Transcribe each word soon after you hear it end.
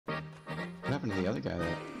happened to the other guy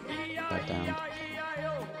that got downed?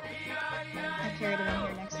 I carried him in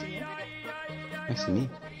here next to you. Next to me.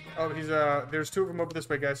 Oh, he's there's two of them over this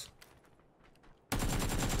way, guys.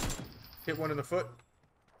 Hit one in the foot.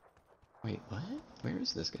 Wait, what? Where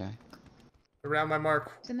is this guy? Around my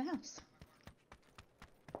mark. He's in the house.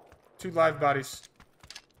 Two live bodies.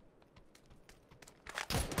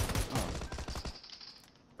 Oh,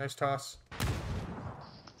 Nice toss.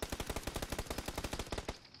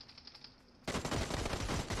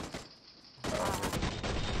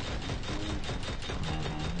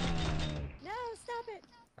 No, stop it.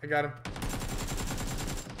 I got him.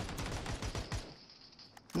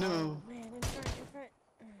 no. Oh, man, in front, in front.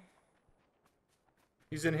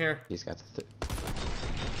 He's in here. He's got the.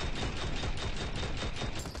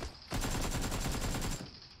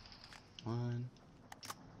 One.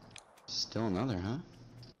 Still another, huh?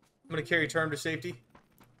 I'm gonna carry Term to safety.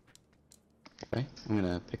 Okay, I'm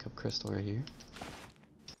gonna pick up Crystal right here.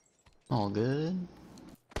 All good.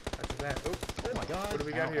 After that. Oh, Oh my god. what do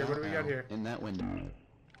we got here? What do we got here? In that window.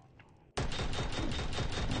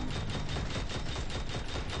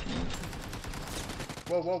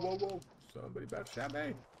 Whoa, whoa, whoa, whoa. Somebody about to shot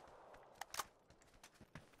me.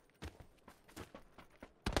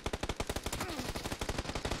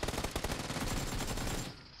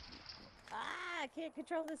 Ah, I can't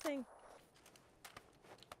control this thing.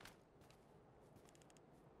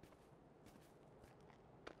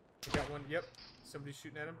 I got one. Yep. Somebody's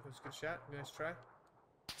shooting at him. That was a good shot. Nice try.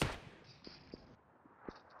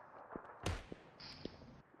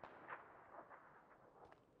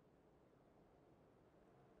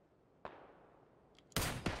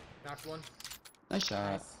 Knocked one. Nice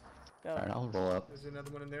shot. Nice. Go. Alright, I'll roll up. There's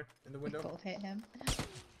another one in there. In the We window. both hit him.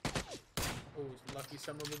 Oh, lucky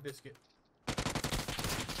some of a biscuit.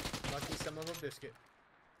 Lucky some of a biscuit.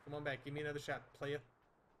 Come on back. Give me another shot, player.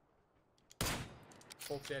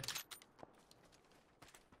 Both dead.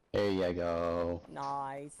 There you go.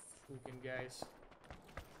 Nice. Fucking guys.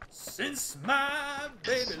 Since my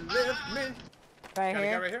baby left me. Right Got a guy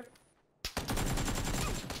here. right here.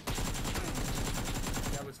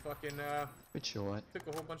 That was fucking, Good shot. took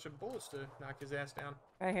a whole bunch of bullets to knock his ass down.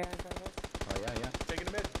 Right here in front of us. Oh yeah, yeah. Taking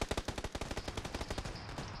him in.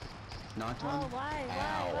 Knocked Oh, one. why?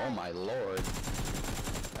 Ow! Why? Oh my lord.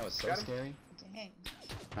 That was so Got him? scary. Dang.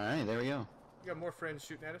 Oh. All right, there we go. We got more friends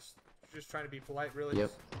shooting at us. Just trying to be polite, really.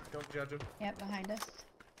 Yep. Just don't judge them. Yep, behind us.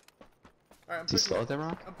 Alright, I'm Is he pushing. slow at that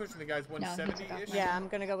rock? I'm pushing the guys he took off 170-ish. my- Yeah, I'm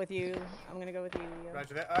gonna go with you. I'm gonna go with you. Yo.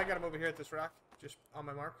 Roger that. I got him over here at this rock, just on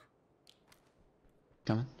my mark.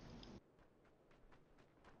 Coming.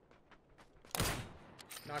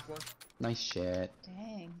 Knock one. Nice shit.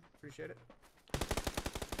 Dang. Appreciate it.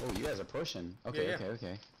 Oh, you guys are pushing. Okay, yeah. okay,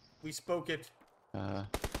 okay. We spoke it. Uh,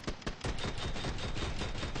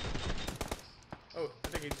 Oh, I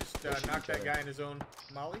think he just Pushing knocked each that other. guy in his own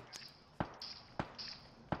molly.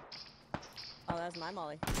 Oh, that's my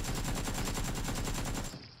molly.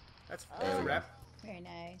 That's Oh. a wrap. Very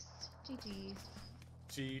nice. GG's.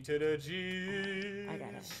 G to the G. I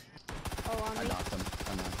got it. Oh, on I me. knocked him.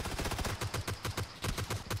 I know.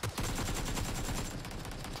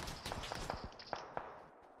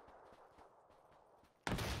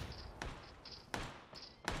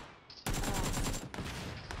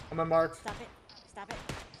 On my mark. Stop it. Stop it.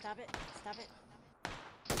 Stop it. Stop it.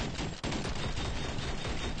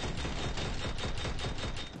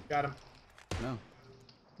 Got him. No.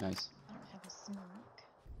 Nice. I don't have a smoke.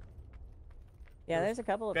 Yeah, there's a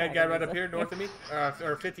couple of Bad guy right packages up here, north of me.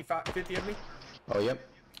 Or 55, 50 of me. Oh, yep.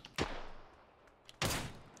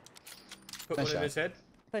 Put Nice one in shot. his head.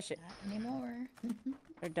 Push it. Not anymore.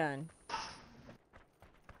 We're done.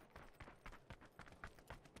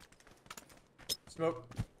 Smoke.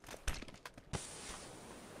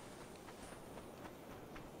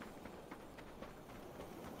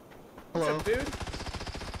 Hello. What's up, dude?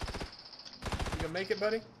 You gonna make it,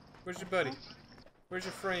 buddy? Where's your buddy? Where's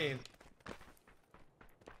your friend?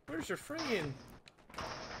 Where's your friend?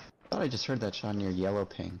 Thought I just heard that shot near yellow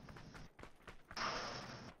ping.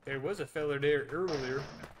 There was a fella there earlier.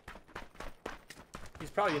 He's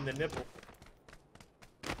probably in the nipple.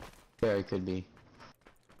 Very could be.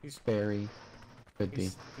 He's Very could be.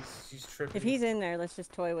 he's tripping. If he's in there, let's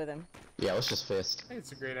just toy with him. Yeah, let's just fist. I think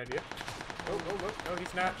it's a great idea. Oh, oh, oh, no,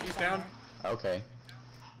 he's not. He's down. Okay.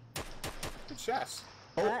 Good shots.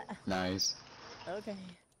 Oh, What? nice. Okay.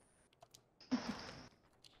 I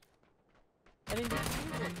didn't use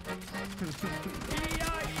it.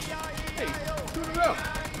 Hey, 2 in a row.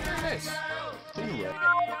 Very nice. Didn't yet.